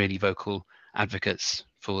really vocal advocates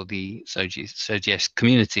for the SOGS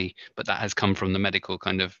community, but that has come from the medical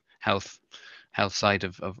kind of health side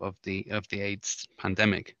of the AIDS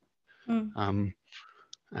pandemic.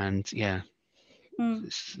 And yeah,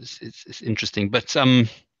 it's interesting, but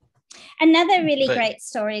another really great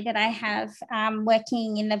story that I have,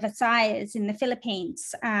 working in the Visayas in the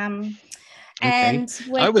Philippines. And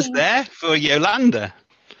working... I was there for Yolanda.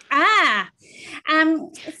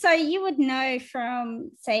 So you would know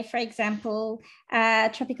from, say, for example,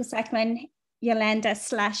 Tropical Cyclone Yolanda /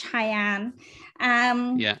 Haiyan.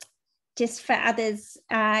 Just for others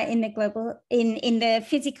in the global, in the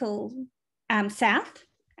physical south,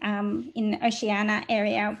 in the Oceania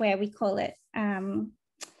area where we call it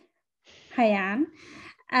Haiyan,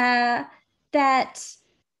 that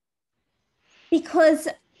because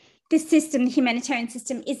the system, the humanitarian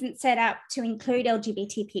system, isn't set up to include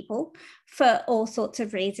LGBT people for all sorts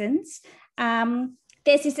of reasons,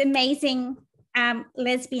 there's this amazing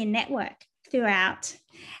lesbian network throughout,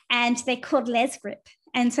 and they're called Les Group.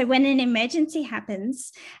 And so when an emergency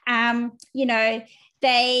happens, they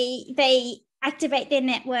activate their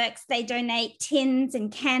networks, they donate tins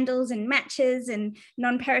and candles and matches and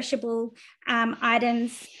non-perishable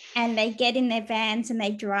items, and they get in their vans and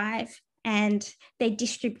they drive and they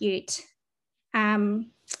distribute the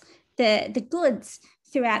goods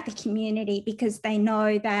throughout the community, because they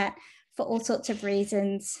know that for all sorts of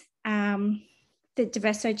reasons, the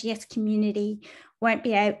diverse OGS community won't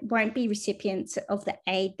be recipients of the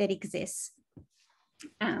aid that exists.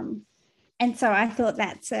 And so I thought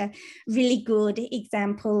that's a really good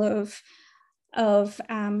example of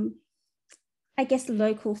I guess,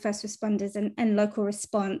 local first responders and local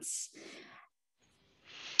response.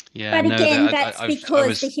 Yeah, but again, that's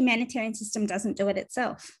because the humanitarian system doesn't do it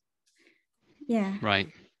itself. Yeah.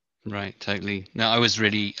 Right, totally. No, I was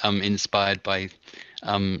really inspired by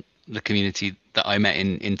the community that I met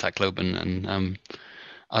in Tacloban and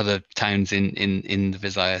other towns in the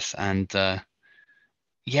Visayas, and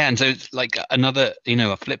and so it's like another,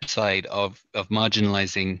 a flip side of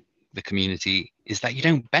marginalizing the community is that you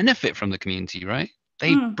don't benefit from the community, right?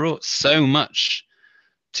 They brought so much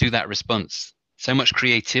to that response, so much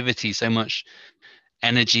creativity, so much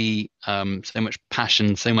energy, so much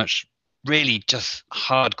passion, so much really just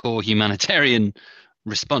hardcore humanitarian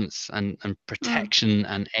response and protection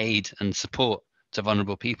and aid and support to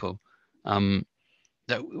vulnerable people.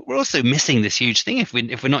 That we're also missing this huge thing if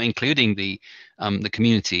we're not including the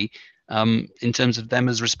community in terms of them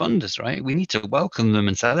as responders, right? We need to welcome them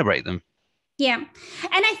and celebrate them. Yeah, and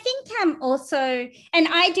I think also, and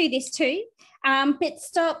I do this too, but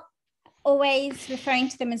stop always referring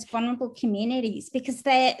to them as vulnerable communities, because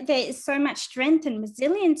there is so much strength and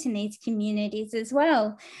resilience in these communities as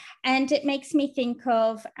well. And it makes me think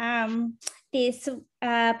of this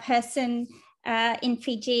person in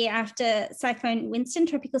Fiji after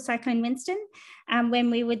Tropical Cyclone Winston,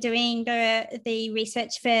 when we were doing the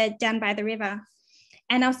research for Down by the River.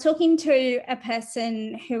 And I was talking to a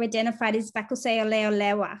person who identified as Vakuseo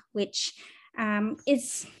Leolewa, which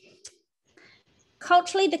is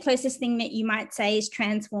culturally the closest thing that you might say is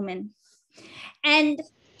trans woman. And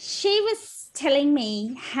she was telling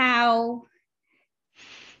me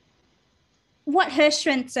what her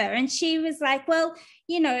strengths are. And she was like, well,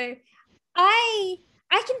 I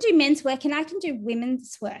can do men's work and I can do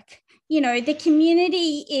women's work. The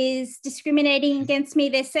community is discriminating against me.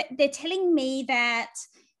 They're telling me that,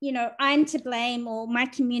 I'm to blame, or my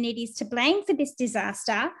community is to blame for this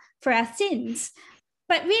disaster, for our sins.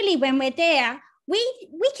 But really, when we're there, we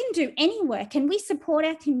can do any work, and we support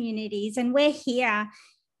our communities, and we're here,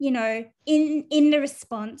 in the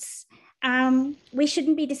response. We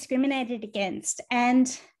shouldn't be discriminated against.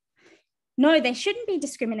 And no, they shouldn't be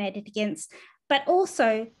discriminated against. But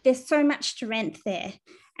also, there's so much strength there.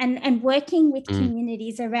 And working with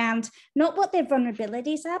communities around not what their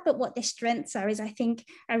vulnerabilities are, but what their strengths are, is, I think,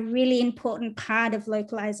 a really important part of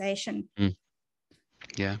localization.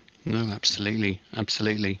 Yeah, no, absolutely.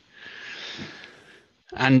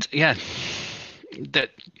 And yeah, that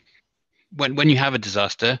when you have a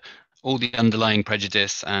disaster, all the underlying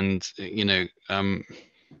prejudice and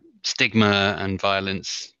stigma and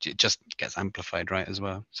violence just gets amplified, right, as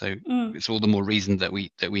well. So it's all the more reason that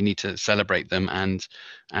we need to celebrate them and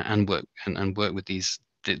work and work with this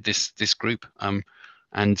group.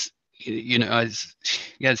 And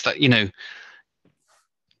it's like,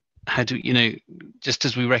 how do just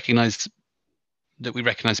as we recognize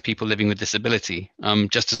people living with disability,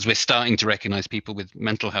 just as we're starting to recognize people with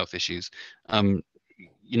mental health issues,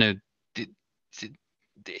 it,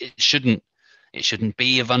 it shouldn't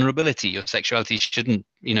be a vulnerability. Your sexuality shouldn't,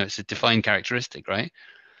 it's a defined characteristic, right?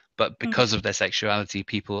 But because of their sexuality,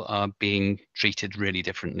 people are being treated really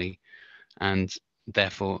differently, and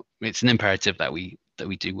therefore it's an imperative that we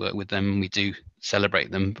do work with them and we do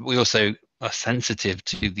celebrate them. But we also are sensitive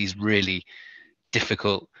to these really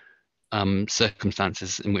difficult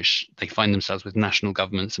circumstances in which they find themselves with national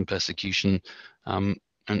governments and persecution. And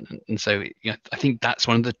so I think that's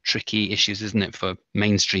one of the tricky issues, isn't it, for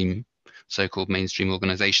so-called mainstream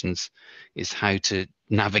organizations, is how to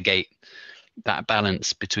navigate that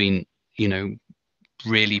balance between,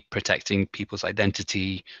 really protecting people's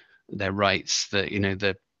identity, their rights,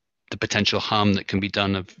 the potential harm that can be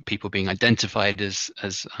done of people being identified as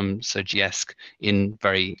Sergi-esque in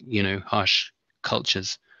very, harsh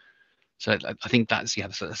cultures. So I think that's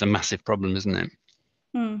a massive problem, isn't it?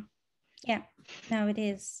 Yeah, no, it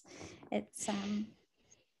is. It's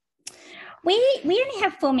we only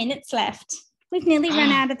have 4 minutes left. We've nearly run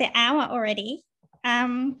out of the hour already.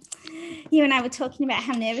 You and I were talking about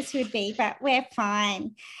how nervous we'd be, but we're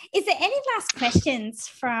fine. Is there any last questions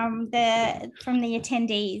from the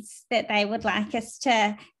attendees that they would like us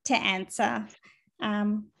to answer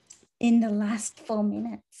in the last 4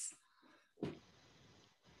 minutes?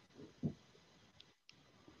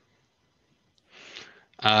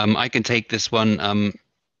 I can take this one.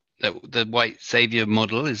 The white savior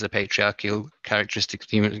model is a patriarchal characteristic of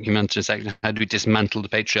humanitarian action. How do we dismantle the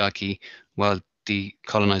patriarchy while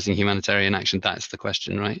decolonizing humanitarian action? That's the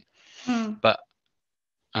question, right? But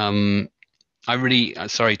I really,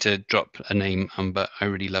 sorry to drop a name, but I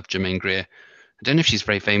really love Germaine Greer. I don't know if she's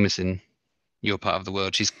very famous in your part of the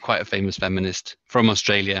world. She's quite a famous feminist from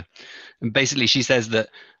Australia. And basically she says that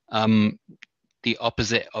the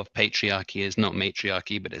opposite of patriarchy is not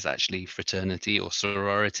matriarchy, but it's actually fraternity or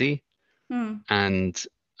sorority. And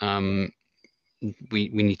we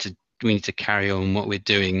need to carry on what we're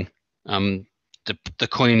doing. The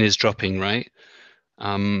coin is dropping, right?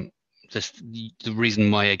 The reason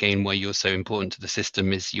why you're so important to the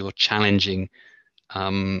system is you're challenging a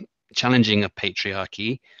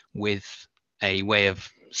patriarchy with a way of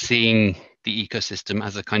seeing the ecosystem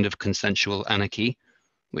as a kind of consensual anarchy,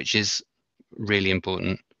 which is really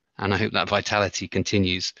important. And I hope that vitality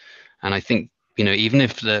continues. And I think, even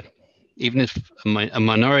if a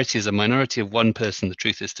minority is a minority of one person, the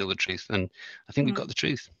truth is still the truth. And I think we've got the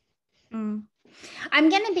truth. I'm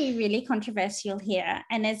going to be really controversial here.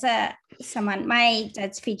 And as someone, my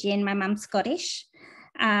dad's Fijian, my mum's Scottish.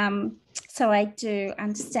 So I do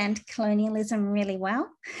understand colonialism really well.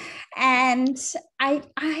 And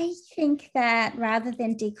I think that rather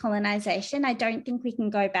than decolonization, I don't think we can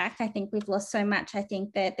go back. I think we've lost so much. I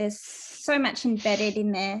think that there's so much embedded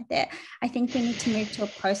in there that I think we need to move to a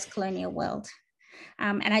post-colonial world.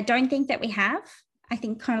 And I don't think that we have. I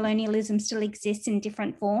think colonialism still exists in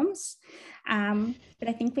different forms. But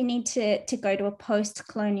I think we need to go to a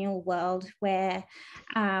post-colonial world where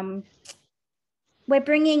we're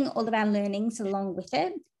bringing all of our learnings along with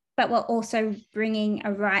it, but we're also bringing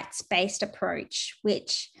a rights-based approach,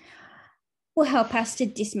 which will help us to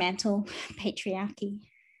dismantle patriarchy.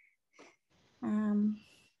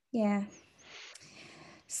 Yeah.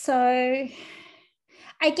 So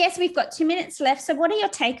I guess we've got 2 minutes left. So what are your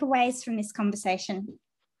takeaways from this conversation?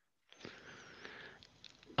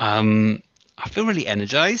 I feel really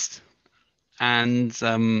energized, and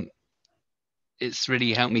it's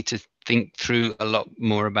really helped me to think through a lot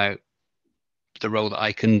more about the role that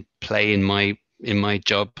I can play in my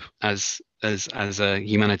job as a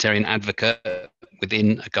humanitarian advocate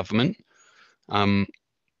within a government.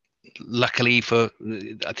 Luckily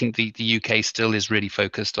I think the UK still is really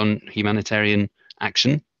focused on humanitarian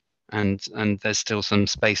action, and there's still some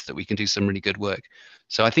space that we can do some really good work.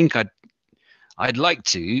 So I think I'd like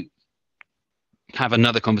to have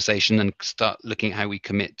another conversation and start looking at how we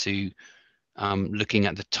commit to looking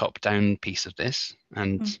at the top-down piece of this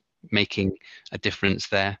and making a difference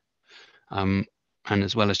there, and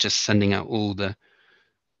as well as just sending out all the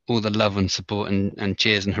love and support and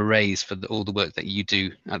cheers and hoorays for all the work that you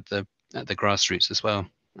do at the grassroots as well.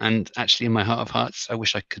 And actually, in my heart of hearts, I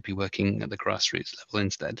wish I could be working at the grassroots level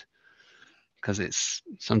instead, because it's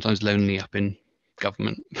sometimes lonely up in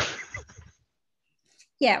government.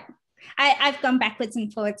 Yeah. I've gone backwards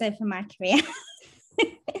and forwards over my career.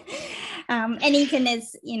 And even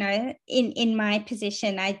as, you know, in my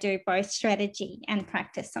position, I do both strategy and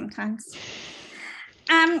practice sometimes.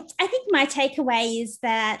 I think my takeaway is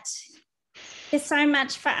that there's so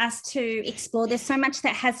much for us to explore. There's so much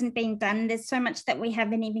that hasn't been done. There's so much that we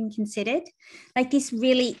haven't even considered. Like, this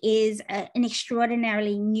really is an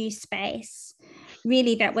extraordinarily new space,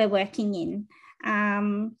 really, that we're working in.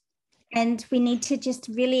 And we need to just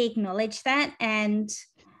really acknowledge that, and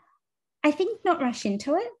I think not rush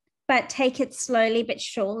into it, but take it slowly but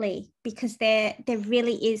surely, because there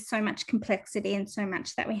really is so much complexity and so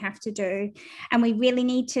much that we have to do. And we really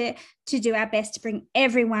need to do our best to bring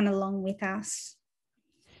everyone along with us.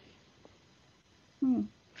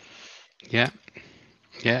 Yeah.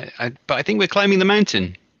 But I think we're climbing the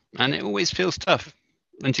mountain, and it always feels tough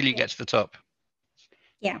until you get to the top.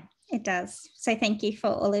 Yeah, it does. So thank you for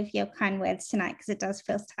all of your kind words tonight, because it does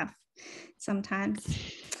feel tough sometimes.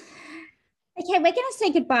 Okay, we're going to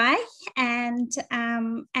say goodbye, and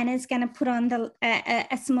Anna's going to put on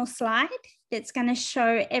a small slide that's going to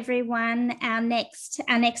show everyone our next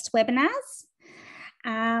webinars.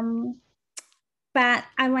 But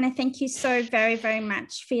I want to thank you so very, very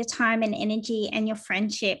much for your time and energy and your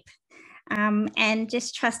friendship, and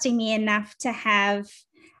just trusting me enough to have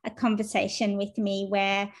a conversation with me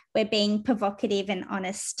where we're being provocative and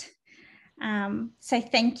honest. So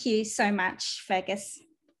thank you so much, Fergus.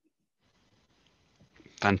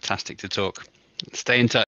 Fantastic to talk. Stay in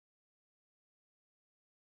touch.